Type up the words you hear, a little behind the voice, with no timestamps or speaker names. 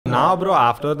now, bro,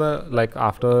 after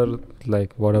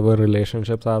whatever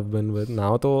relationships I've been with,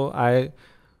 now though I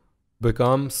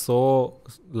become so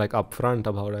like upfront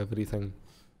about everything.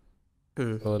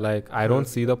 So like I don't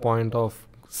see the point of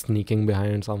sneaking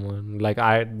behind someone. Like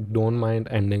I don't mind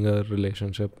ending a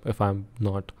relationship if I'm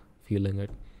not feeling it.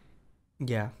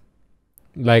 Yeah.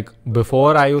 Like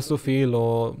before I used to feel,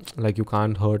 oh, like you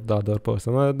can't hurt the other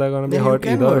person. They're gonna be hurt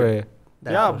either way.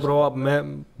 Yeah, bro,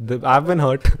 I've been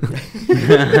hurt.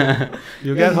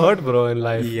 You get hurt, bro, in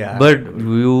life. Yeah. But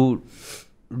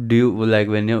do you like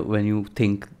when you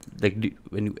think, like,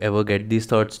 when you ever get these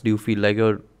thoughts, do you feel like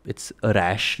it's a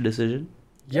rash decision?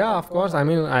 Yeah, of course. I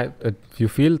mean, you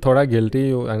feel thoda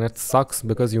guilty, and it sucks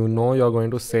because you know you're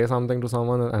going to say something to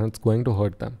someone and it's going to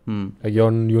hurt them. Like you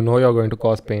know you're going to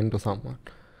cause pain to someone.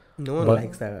 No one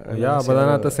likes that. Yeah, but then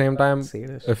at the same time,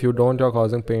 if you don't, you're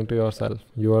causing pain to yourself.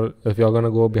 If you're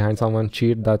gonna go behind someone,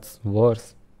 cheat, that's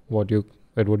worse.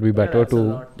 It would be better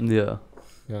to. Yeah.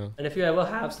 Yeah. And if you ever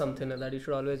have something like that, you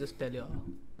should always just tell your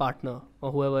partner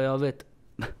or whoever you're with.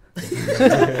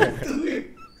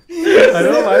 I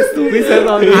don't know why Stupid says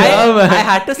all this. I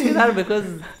had to say that because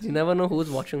you never know who's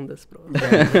watching this, bro.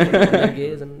 The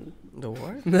gays and the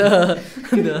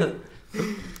what?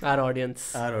 our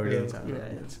audience. Our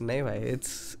audience. No, bhai,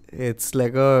 it's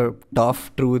like a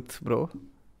tough truth, bro.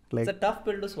 Like it's a tough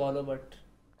pill to swallow, but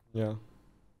yeah.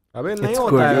 I mean, it's nahi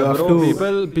good. hota You hai, have bro.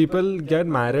 to- People get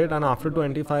married and after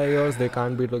 25 years they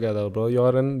can't be together, bro.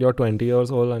 You're 20 years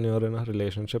old and you're in a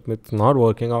relationship. It's not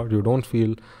working out. You don't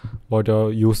feel what you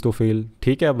used to feel.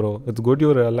 Theek hai, bro. It's good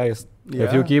you realize. Yeah.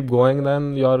 If you keep going,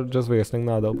 then you're just wasting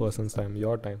the other person's time,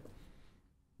 your time.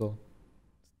 So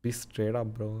be straight up,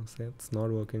 bro. Say it's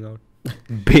not working out.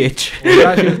 Bitch.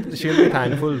 Yeah, she'll be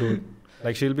thankful, dude.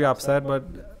 Like she'll be upset, but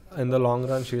in the long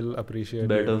run she'll appreciate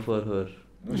Better you. for her.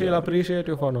 She'll appreciate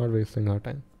you for not wasting her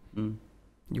time.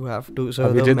 you have to. So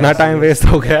अभी the जितना time message- waste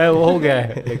हो गया है वो हो गया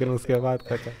है लेकिन उसके बाद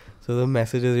खत्म. So the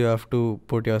message is you have to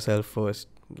put yourself first,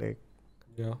 like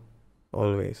Yeah.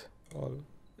 always.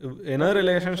 In a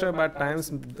relationship, at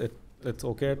times it's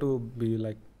okay to be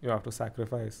like you have to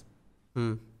sacrifice.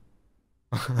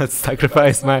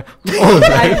 Sacrifice my own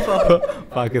life for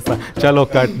Pakistan. Chalo,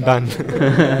 cut, done.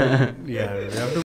 Yeah, you have to